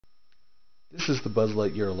This is the Buzz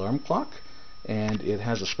Lightyear alarm clock, and it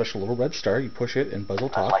has a special little red star. You push it and Buzz will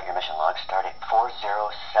talk. Buzz Lightyear mission log stardate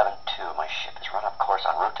 4072. My ship is run off course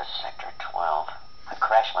en route to Sector 12. I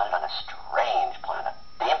crash landed on a strange planet.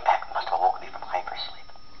 The impact must have awoken me from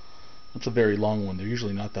hypersleep. It's a very long one. They're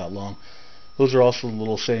usually not that long. Those are also the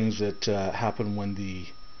little sayings that happen when the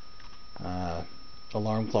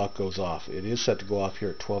alarm clock goes off. It is set to go off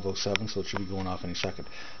here at 12:07, so it should be going off any second.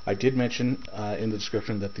 I did mention in the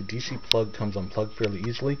description that the DC plug comes unplugged fairly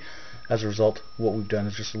easily. As a result, what we've done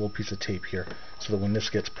is just a little piece of tape here, so that when this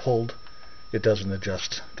gets pulled, it doesn't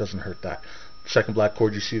adjust, doesn't hurt that. The second black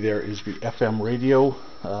cord you see there is the FM radio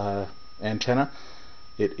antenna.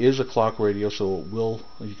 It is a clock radio, so it will,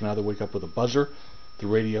 you can either wake up with a buzzer, the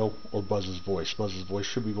radio, or Buzz's voice. Buzz's voice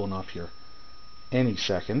should be going off here any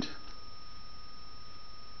second.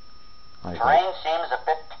 Terrain seems a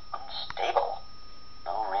bit unstable.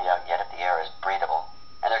 No readout yet if the air is breathable.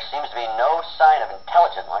 And there seems to be no sign of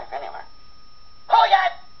intelligent life anywhere. Oh,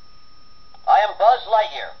 yeah! I am Buzz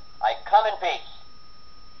Lightyear. I come in peace.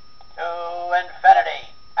 To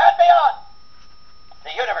infinity and beyond!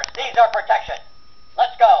 The universe needs our protection.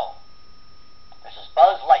 Let's go! This is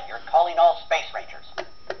Buzz Lightyear calling all space rangers.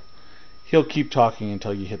 He'll keep talking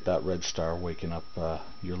until you hit that red star, waking up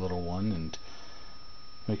your little one and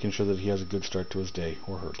making sure that he has a good start to his day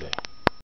or her day.